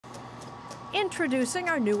Introducing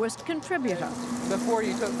our newest contributor. Before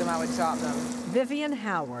you cook them, I would chop them. Vivian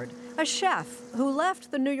Howard, a chef who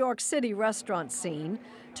left the New York City restaurant scene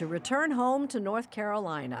to return home to North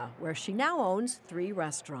Carolina, where she now owns 3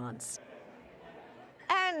 restaurants.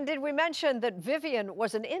 And did we mention that Vivian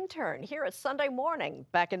was an intern here at Sunday Morning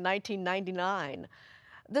back in 1999?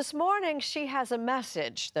 This morning, she has a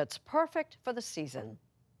message that's perfect for the season.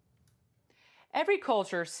 Every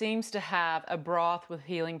culture seems to have a broth with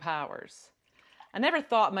healing powers. I never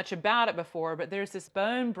thought much about it before, but there's this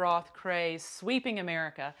bone broth craze sweeping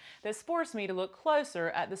America that's forced me to look closer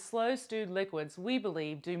at the slow-stewed liquids we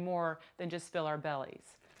believe do more than just fill our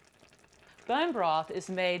bellies. Bone broth is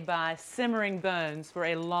made by simmering bones for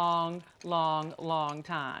a long, long, long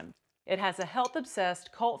time. It has a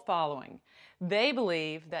health-obsessed cult following. They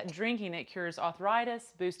believe that drinking it cures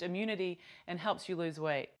arthritis, boosts immunity, and helps you lose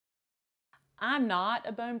weight. I'm not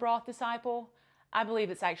a bone broth disciple. I believe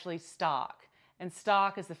it's actually stock. And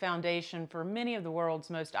stock is the foundation for many of the world's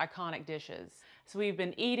most iconic dishes. So we've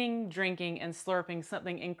been eating, drinking, and slurping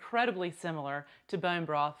something incredibly similar to bone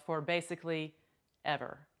broth for basically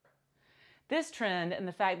ever. This trend and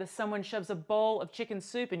the fact that someone shoves a bowl of chicken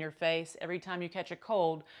soup in your face every time you catch a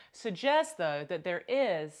cold suggests, though, that there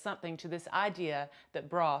is something to this idea that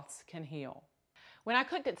broths can heal. When I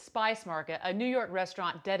cooked at Spice Market, a New York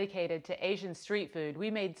restaurant dedicated to Asian street food,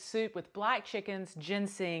 we made soup with black chickens,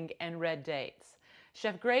 ginseng, and red dates.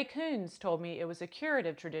 Chef Gray Coons told me it was a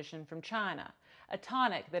curative tradition from China, a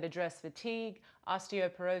tonic that addressed fatigue,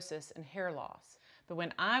 osteoporosis, and hair loss. But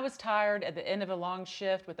when I was tired at the end of a long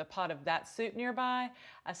shift with a pot of that soup nearby,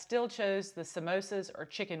 I still chose the samosas or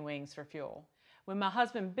chicken wings for fuel. When my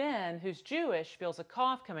husband Ben, who's Jewish, feels a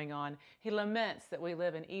cough coming on, he laments that we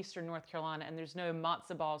live in eastern North Carolina and there's no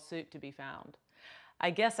matzo ball soup to be found. I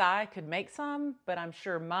guess I could make some, but I'm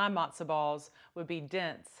sure my matzo balls would be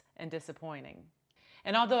dense and disappointing.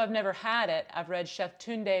 And although I've never had it, I've read Chef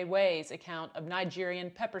Tunde Wei's account of Nigerian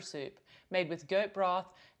pepper soup made with goat broth,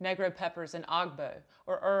 negro peppers, and agbo,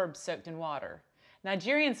 or herbs soaked in water.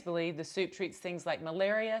 Nigerians believe the soup treats things like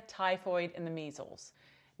malaria, typhoid, and the measles.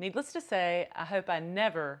 Needless to say, I hope I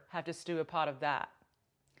never have to stew a pot of that.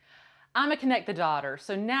 I'm a connect the dotter,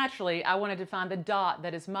 so naturally I wanted to find the dot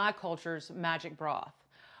that is my culture's magic broth.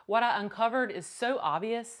 What I uncovered is so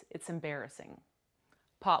obvious, it's embarrassing.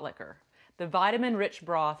 Pot liquor, the vitamin-rich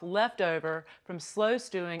broth left over from slow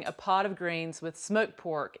stewing a pot of greens with smoked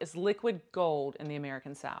pork, is liquid gold in the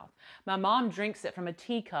American South. My mom drinks it from a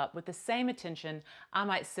teacup with the same attention I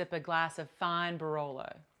might sip a glass of fine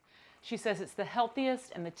Barolo. She says it's the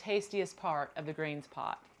healthiest and the tastiest part of the greens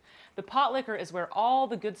pot. The pot liquor is where all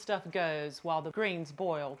the good stuff goes while the greens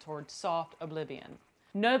boil towards soft oblivion.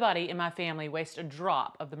 Nobody in my family wastes a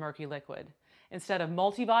drop of the murky liquid. Instead of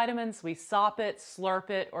multivitamins, we sop it, slurp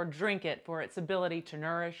it, or drink it for its ability to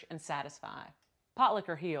nourish and satisfy. Pot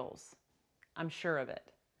liquor heals. I'm sure of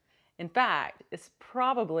it. In fact, it's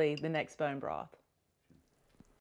probably the next bone broth.